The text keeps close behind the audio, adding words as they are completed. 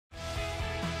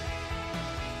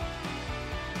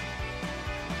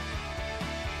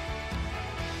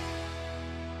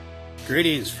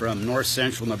Greetings from north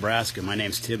central Nebraska. My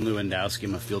name's Tim Lewandowski.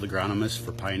 I'm a field agronomist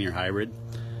for Pioneer Hybrid.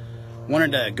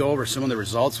 Wanted to go over some of the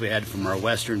results we had from our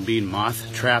western bean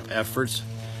moth trap efforts.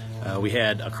 We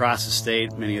had across the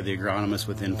state, many of the agronomists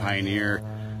within Pioneer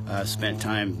spent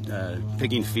time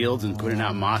picking fields and putting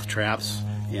out moth traps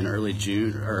in late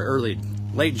June, early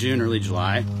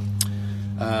July.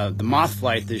 The moth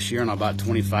flight this year, on about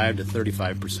 25 to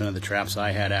 35% of the traps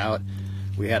I had out,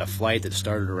 we had a flight that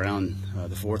started around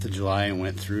the 4th of July and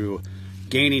went through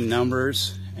gaining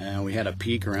numbers. We had a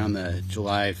peak around the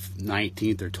July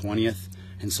 19th or 20th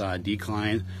and saw a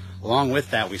decline. Along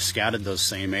with that, we scouted those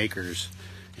same acres,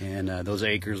 and those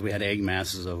acres we had egg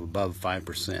masses of above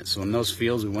 5%. So in those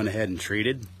fields we went ahead and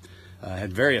treated,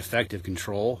 had very effective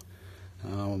control.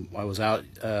 I was out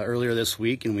earlier this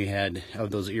week, and we had,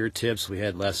 of those ear tips, we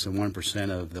had less than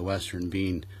 1% of the western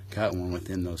bean cutworm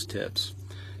within those tips.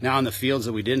 Now in the fields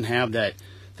that we didn't have that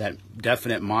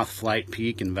definite moth flight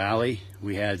peak and valley,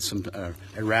 we had some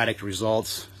erratic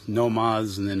results, no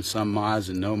moths and then some moths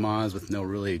and no moths with no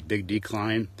really big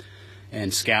decline.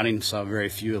 And scouting saw very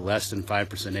few, less than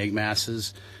 5% egg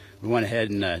masses. We went ahead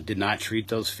and did not treat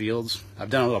those fields. I've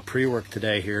done a little pre-work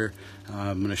today here.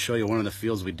 I'm going to show you one of the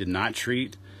fields we did not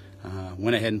treat.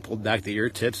 Went ahead and pulled back the ear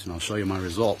tips, and I'll show you my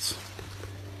results.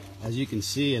 As you can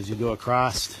see, as you go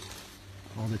across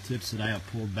all the tips that I have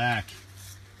pulled back,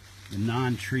 the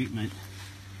non-treatment,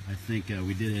 I think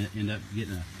we did end up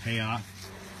getting a payoff.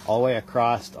 All the way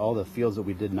across all the fields that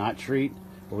we did not treat,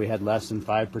 where we had less than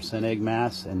 5% egg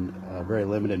mass and very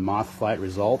limited moth flight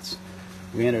results,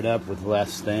 we ended up with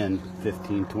less than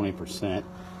 15-20%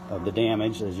 of the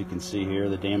damage. As you can see here,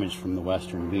 the damage from the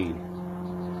western bean.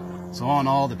 So all in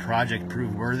all, the project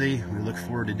proved worthy. We look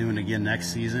forward to doing it again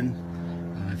next season.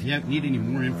 If you need any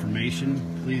more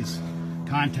information, please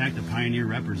contact a Pioneer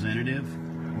representative,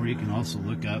 or you can also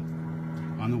look up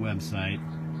on the website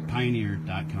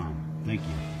pioneer.com. Thank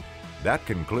you. That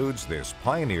concludes this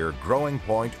Pioneer Growing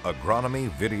Point Agronomy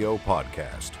video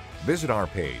podcast. Visit our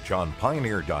page on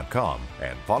pioneer.com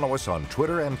and follow us on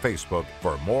Twitter and Facebook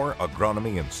for more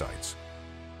agronomy insights.